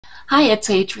Hi, it's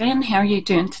Adrienne. How are you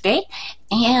doing today?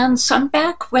 And so I'm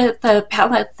back with a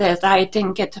palette that I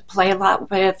didn't get to play a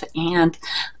lot with, and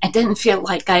I didn't feel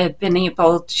like I had been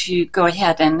able to go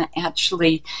ahead and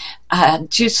actually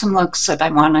do some looks that I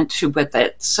wanted to with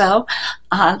it. So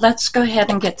let's go ahead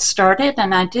and get started.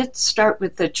 And I did start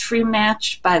with the True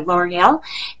Match by L'Oreal,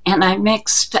 and I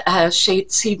mixed shade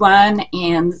C1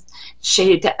 and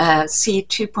shade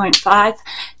C2.5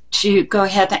 to go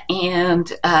ahead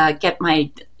and get my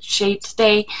shade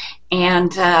today.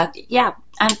 And yeah,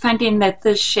 I'm finding that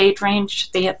this shade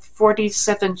range, they have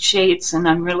 47 shades, and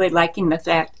I'm really liking the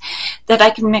fact that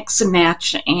I can mix and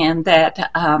match, and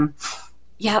that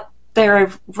yeah,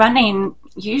 they're running,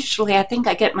 usually I think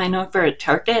I get mine over at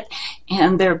Target,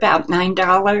 and they're about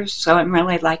 $9, so I'm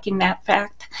really liking that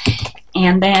fact.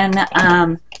 And then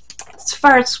as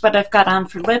far as what I've got on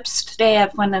for lips today, I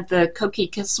have one of the Kokie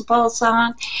Kissables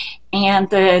on, and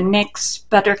the NYX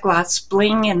Buttergloss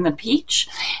Bling in the peach.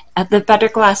 The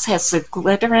Buttergloss has a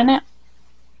glitter in it,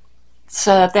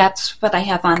 so that's what I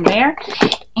have on there.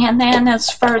 And then as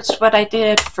far as what I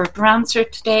did for bronzer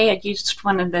today, I used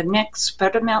one of the NYX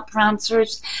Buttermelt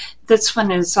bronzers. This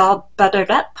one is all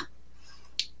buttered up,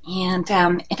 and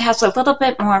it has a little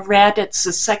bit more red. It's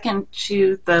the second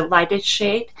to the lightest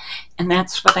shade, and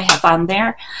that's what I have on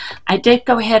there. I did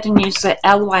go ahead and use the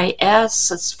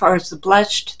LYS as far as the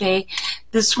blush today.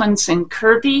 This one's in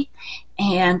Curvy,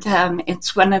 and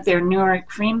it's one of their newer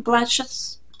cream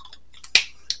blushes.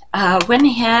 Went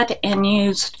ahead and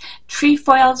used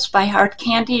Trefoils by Hard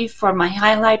Candy for my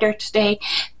highlighter today.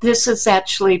 This is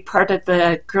actually part of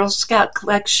the Girl Scout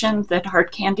collection that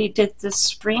Hard Candy did this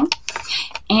spring.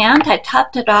 And I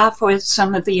topped it off with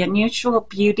some of the Unusual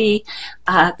Beauty.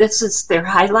 This is their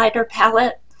highlighter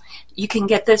palette. You can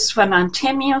get this one on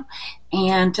Temu,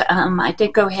 and I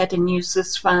did go ahead and use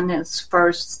this one as far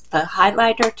as the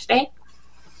highlighter today.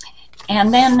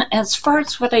 And then as far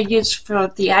as what I used for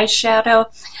the eyeshadow,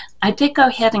 I did go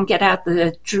ahead and get out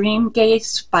the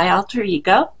Dreamgaze by Alter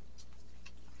Ego.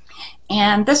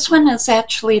 And this one is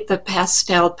actually the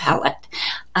pastel palette.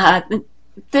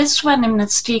 This one and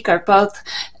Mystique are both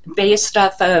based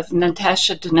off of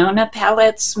Natasha Denona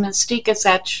palettes. Mystique is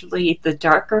actually the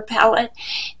darker palette,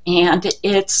 and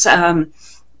it's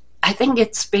I think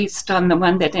it's based on the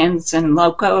one that ends in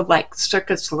Loco, like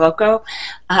Circus Loco.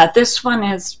 This one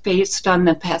is based on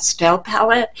the pastel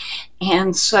palette,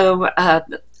 and so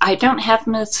I don't have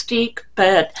Mystique,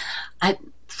 but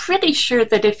I'm pretty sure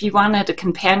that if you wanted a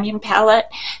companion palette,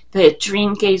 the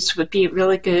Dreamgaze would be a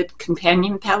really good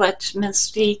companion palette to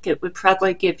Mystique. It would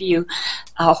probably give you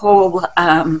a whole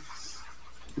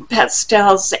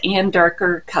pastels and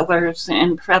darker colors,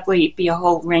 and probably be a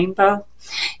whole rainbow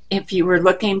if you were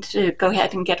looking to go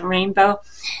ahead and get a rainbow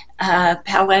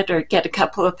palette, or get a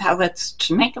couple of palettes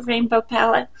to make a rainbow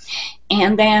palette.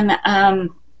 And then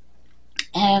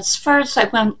as far as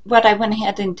what I went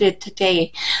ahead and did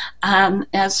today,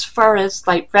 as far as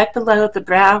like right below the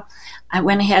brow, I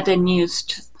went ahead and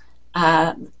used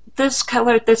this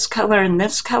color, and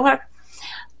this color.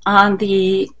 On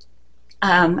the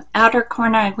outer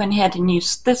corner, I went ahead and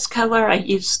used this color. I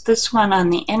used this one on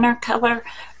the inner color,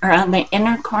 or on the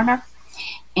inner corner.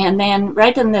 And then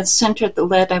right in the center of the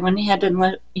lid, I went ahead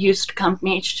and used a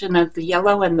combination of the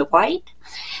yellow and the white.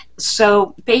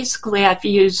 So basically I've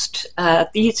used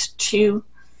these two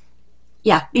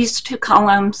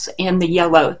columns and the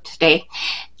yellow today.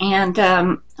 And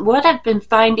what I've been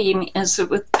finding is that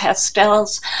with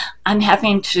pastels, I'm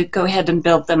having to go ahead and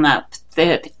build them up.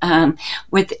 That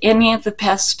with any of the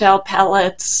pastel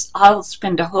palettes, I'll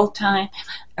spend a whole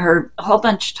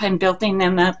bunch of time building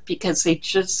them up, because they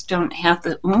just don't have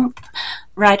the oomph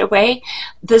right away.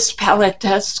 This palette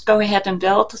does go ahead and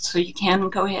build, so you can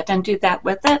go ahead and do that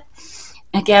with it.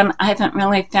 Again, I haven't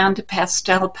really found a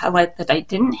pastel palette that I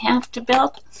didn't have to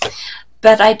build,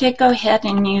 but I did go ahead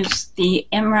and use the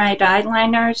Emride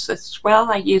eyeliners as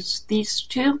well. I used these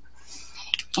two,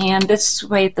 and this is the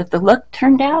way that the look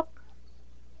turned out.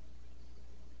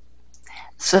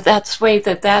 So that's the way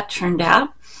that that turned out,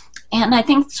 and I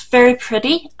think it's very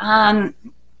pretty.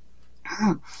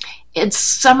 It's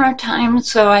summertime,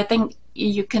 so I think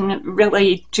you can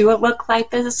really do a look like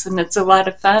this, and it's a lot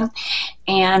of fun.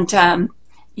 And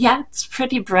yeah, it's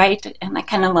pretty bright, and I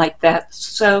kind of like that.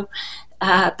 So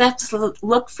that's the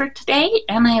look for today,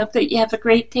 and I hope that you have a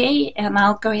great day, and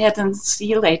I'll go ahead and see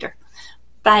you later.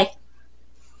 Bye.